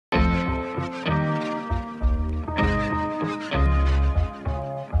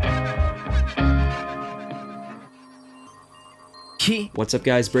What's up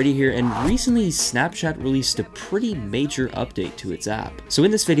guys, Brady here, and recently Snapchat released a pretty major update to its app. So in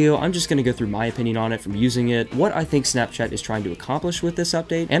this video, I'm just going to go through my opinion on it from using it, what I think Snapchat is trying to accomplish with this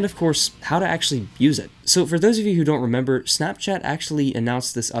update, and of course, how to actually use it. So for those of you who don't remember, Snapchat actually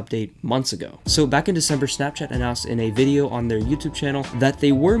announced this update months ago. So back in December, Snapchat announced in a video on their YouTube channel that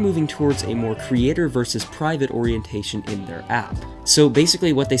they were moving towards a more creator versus private orientation in their app. So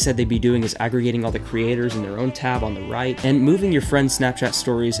basically what they said they'd be doing is aggregating all the creators in their own tab on the right and moving your friends' Snapchat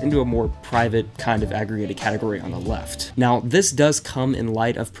stories into a more private kind of aggregated category on the left. Now this does come in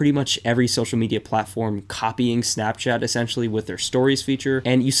light of pretty much every social media platform copying Snapchat essentially with their stories feature,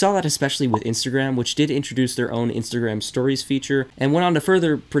 and you saw that especially with Instagram, which did introduce their own Instagram stories feature and went on to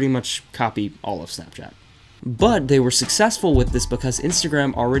further pretty much copy all of Snapchat. But they were successful with this because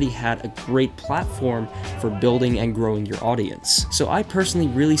Instagram already had a great platform for building and growing your audience. So I personally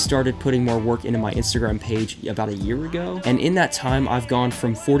really started putting more work into my Instagram page about a year ago, and in that time I've gone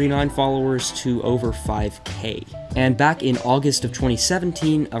from 49 followers to over 5K. And back in August of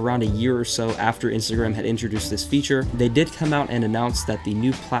 2017, around a year or so after Instagram had introduced this feature, they did come out and announce that the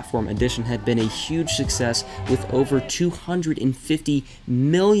new platform edition had been a huge success with over 250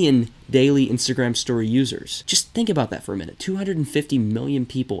 million daily Instagram story users. Just think about that for a minute. 250 million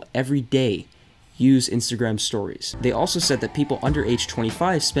people every day use Instagram stories. They also said that people under age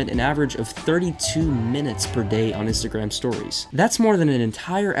 25 spent an average of 32 minutes per day on Instagram stories. That's more than an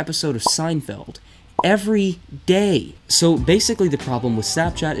entire episode of Seinfeld. Every day. So basically the problem with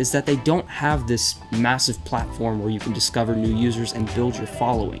Snapchat is that they don't have this massive platform where you can discover new users and build your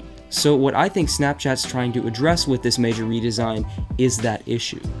following. So what I think Snapchat's trying to address with this major redesign is that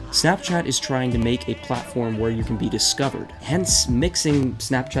issue. Snapchat is trying to make a platform where you can be discovered, hence mixing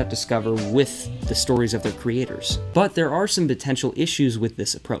Snapchat Discover with the stories of their creators. But there are some potential issues with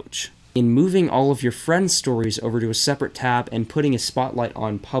this approach. In moving all of your friends' stories over to a separate tab and putting a spotlight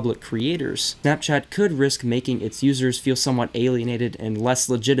on public creators, Snapchat could risk making its users feel somewhat alienated and less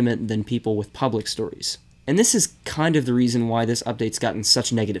legitimate than people with public stories. And this is kind of the reason why this update's gotten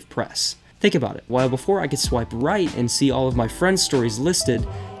such negative press. Think about it. While before I could swipe right and see all of my friends' stories listed,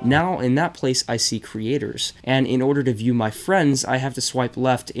 now in that place I see creators. And in order to view my friends, I have to swipe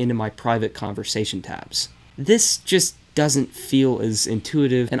left into my private conversation tabs. This just doesn't feel as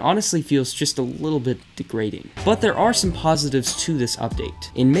intuitive and honestly feels just a little bit degrading. But there are some positives to this update.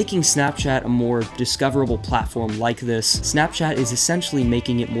 In making Snapchat a more discoverable platform like this, Snapchat is essentially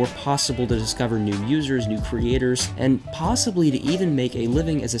making it more possible to discover new users, new creators, and possibly to even make a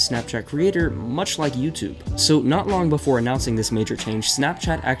living as a Snapchat creator, much like YouTube. So not long before announcing this major change,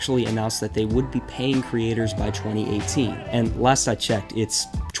 Snapchat actually announced that they would be paying creators by 2018. And last I checked, it's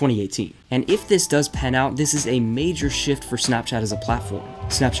 2018. And if this does pan out, this is a major shift for Snapchat as a platform.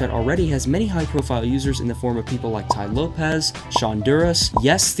 Snapchat already has many high-profile users in the form of people like Ty Lopez, Sean Duras,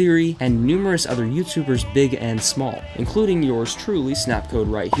 Yes Theory, and numerous other YouTubers big and small, including yours truly.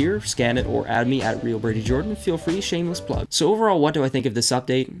 Snapcode right here. Scan it or add me at RealBradyJordan. Feel free, shameless plug. So overall, what do I think of this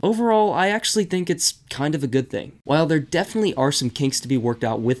update? Overall, I actually think it's kind of a good thing. While there definitely are some kinks to be worked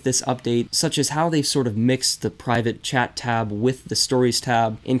out with this update, such as how they've sort of mixed the private chat tab with the stories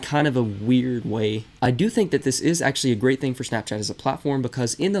tab in kind of a weird way, I do think that this is actually a great thing for Snapchat as a platform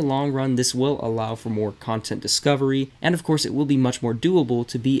because in the long run this will allow for more content discovery, and of course it will be much more doable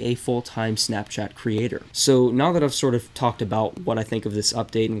to be a full-time Snapchat creator. So now that I've sort of talked about what I think of this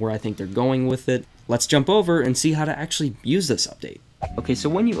update and where I think they're going with it, let's jump over and see how to actually use this update. Okay, so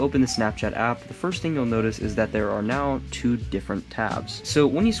when you open the Snapchat app, the first thing you'll notice is that there are now two different tabs. So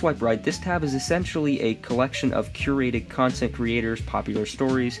when you swipe right, this tab is essentially a collection of curated content creators, popular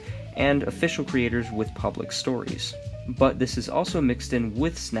stories, and official creators with public stories. But this is also mixed in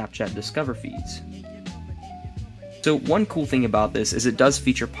with Snapchat Discover feeds. So one cool thing about this is it does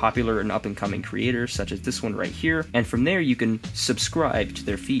feature popular and up-and-coming creators such as this one right here, and from there you can subscribe to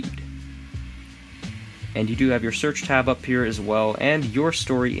their feed. And you do have your search tab up here as well, and your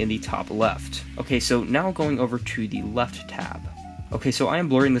story in the top left. Okay, so now going over to the left tab. Okay, so I am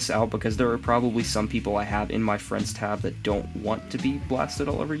blurring this out because there are probably some people I have in my friends tab that don't want to be blasted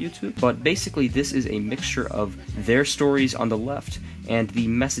all over YouTube. But basically this is a mixture of their stories on the left and the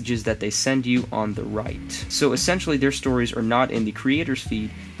messages that they send you on the right. So essentially their stories are not in the creator's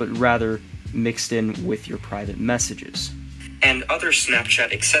feed, but rather mixed in with your private messages. And other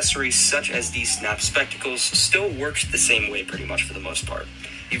Snapchat accessories such as these Snap Spectacles still works the same way pretty much for the most part.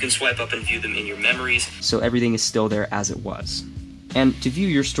 You can swipe up and view them in your memories. So everything is still there as it was. And to view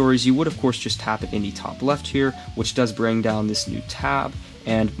your stories, you would of course just tap it in the top left here, which does bring down this new tab,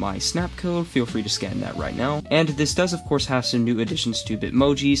 and my snap code, feel free to scan that right now. And this does of course have some new additions to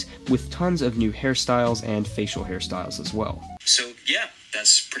Bitmojis, with tons of new hairstyles and facial hairstyles as well. So yeah,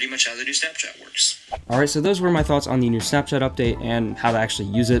 that's pretty much how the new Snapchat works. Alright, so those were my thoughts on the new Snapchat update and how to actually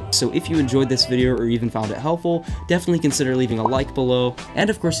use it. So if you enjoyed this video or even found it helpful, definitely consider leaving a like below. And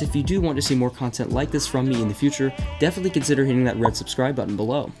of course, if you do want to see more content like this from me in the future, definitely consider hitting that red subscribe button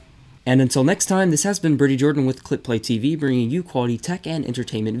below. And until next time, this has been RealBradyJordan with ClipPlay TV, bringing you quality tech and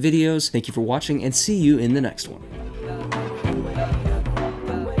entertainment videos. Thank you for watching, and see you in the next one.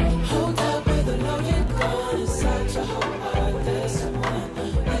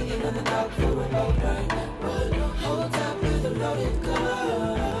 Hold up with a loaded gun.